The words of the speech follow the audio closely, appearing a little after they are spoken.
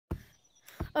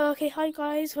Okay, hi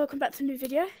guys, welcome back to a new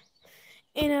video.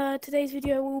 In today's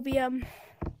video, we'll be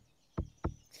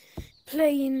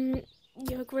playing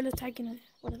gorilla tag,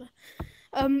 whatever.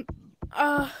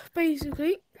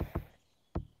 Basically,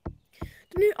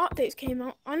 the new updates came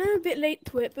out. I know I'm a bit late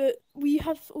to it, but we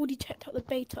have already checked out the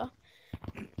beta.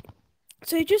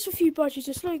 So just a few budgets,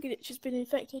 a slow glitch has been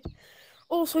infected.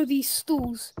 Also, these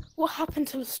stalls. What happened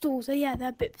to the stalls? Yeah, they're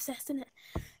a bit possessed, isn't it?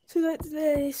 So it's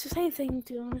the same thing,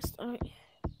 to be honest.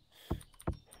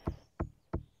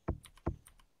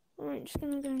 Alright, just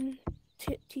gonna go and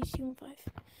TC15.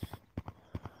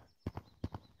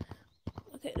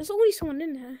 Okay, there's always someone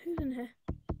in here. Who's in here?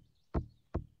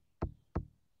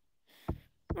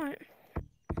 Alright.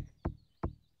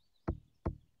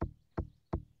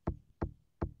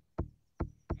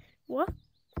 What?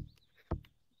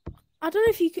 I don't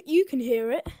know if you can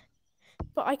hear it,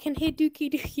 but I can hear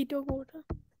Dookie Dookie Dog Water.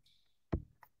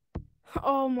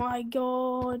 Oh my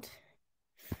god.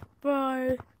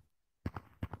 Bro.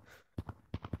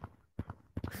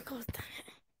 God damn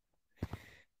it.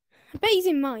 I bet he's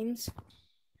in mines.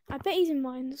 I bet he's in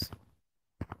mines.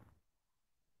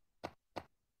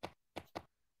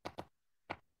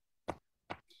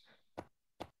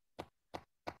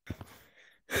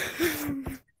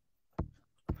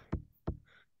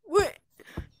 Wait.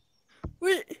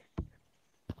 Wait.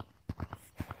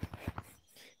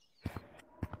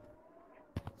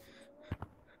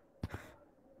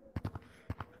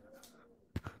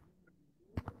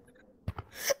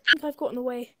 I think I've gotten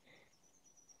away.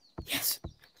 Yes.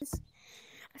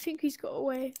 I think he's got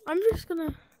away. I'm just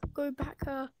gonna go back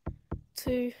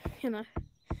to,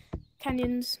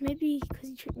 canyons. Maybe because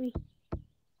he tricked me.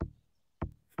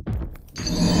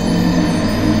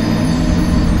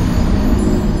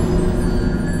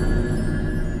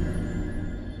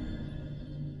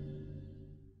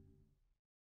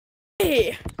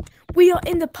 Hey, we are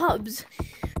in the pubs.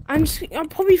 I'm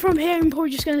probably from here. I'm probably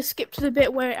just gonna skip to the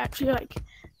bit where it actually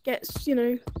gets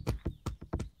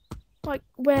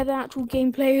where the actual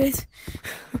gameplay is.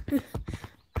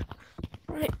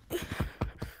 Right,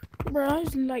 bro, I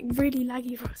was really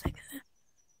laggy for a second there.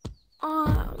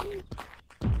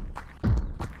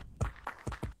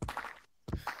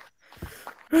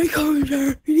 Right, come on,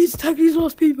 Sheriff. You need to tag these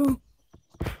lost people.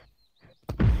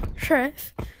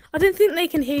 Sheriff, I don't think they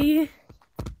can hear you.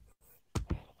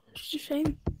 It's a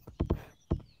shame.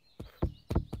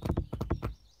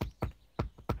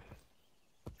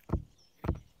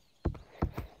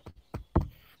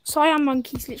 Cyan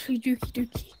monkey's literally dookie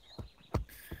dookie.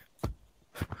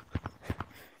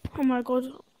 Oh my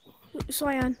god.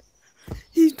 Cyan.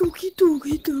 He's dookie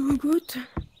dookie doo good.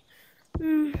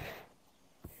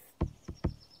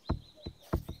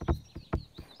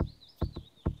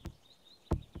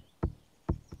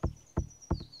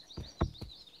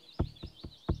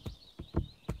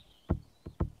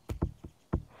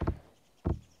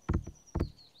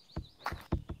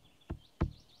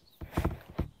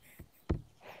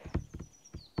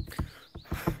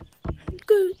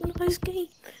 Good, nice game.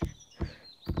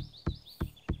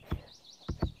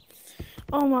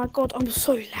 Oh my god, I'm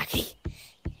so laggy.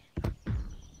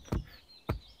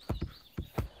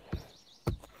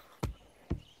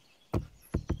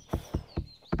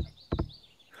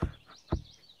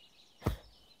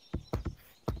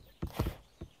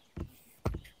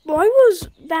 Why was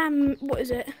what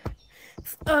is it?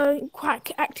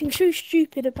 Quack acting so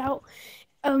stupid about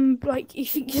he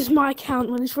thinks it's my account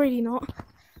when it's really not.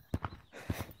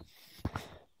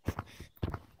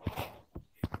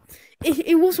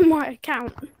 It wasn't my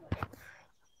account.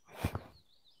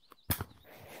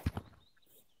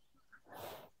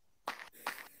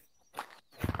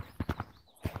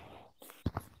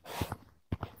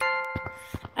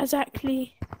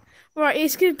 Exactly. Right,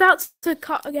 it's about to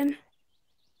cut again.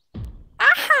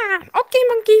 Aha! Okay,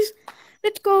 monkeys,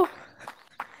 let's go.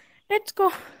 Let's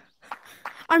go.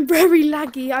 I'm very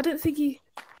laggy. I don't think you.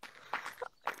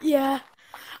 Yeah,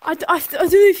 I don't know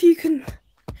if you can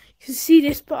see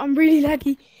this, but I'm really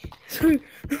laggy, so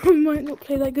I might not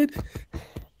play that good.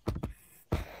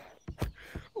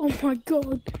 Oh my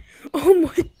god. Oh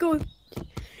my god.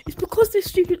 It's because this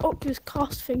stupid Oculus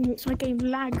cast thing makes my game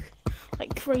lag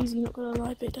like crazy, not gonna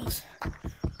lie, but it does.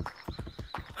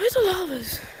 Where's the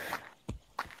lavas?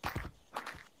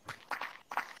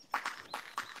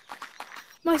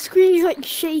 My screen is like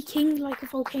shaking like a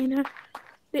volcano.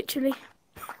 Literally.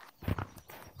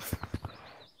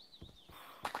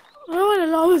 I don't know where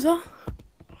the lavas are.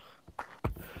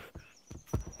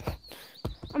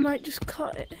 I might just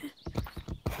cut it.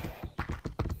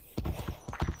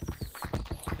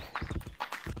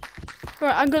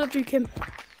 Right, I'm gonna juke him.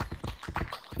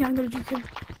 Yeah, I'm gonna juke him.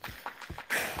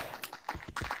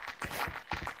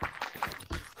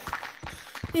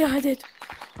 Yeah, I did.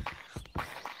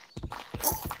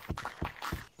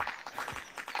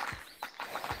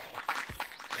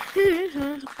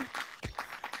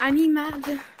 And he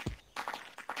mad.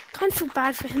 Can't feel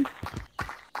bad for him.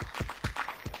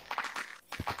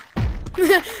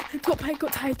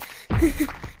 Got tired.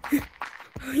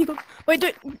 Wait,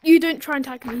 don't try and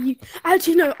tag me.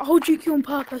 Actually no, I'll juke you on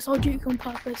purpose.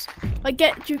 Like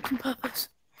get juked on purpose.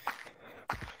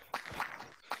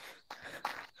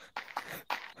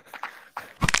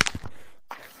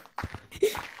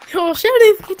 Oh,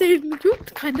 Sherriff, you did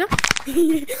juked kinda.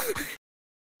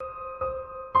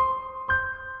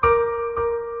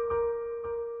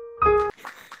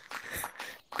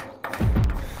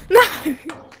 No.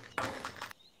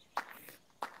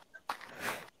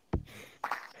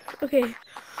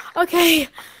 Okay.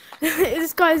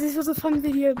 This was a fun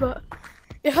video, but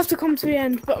it has to come to the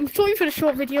end. But I'm sorry for the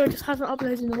short video. I just haven't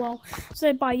uploaded in a while.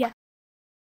 So bye. Yeah.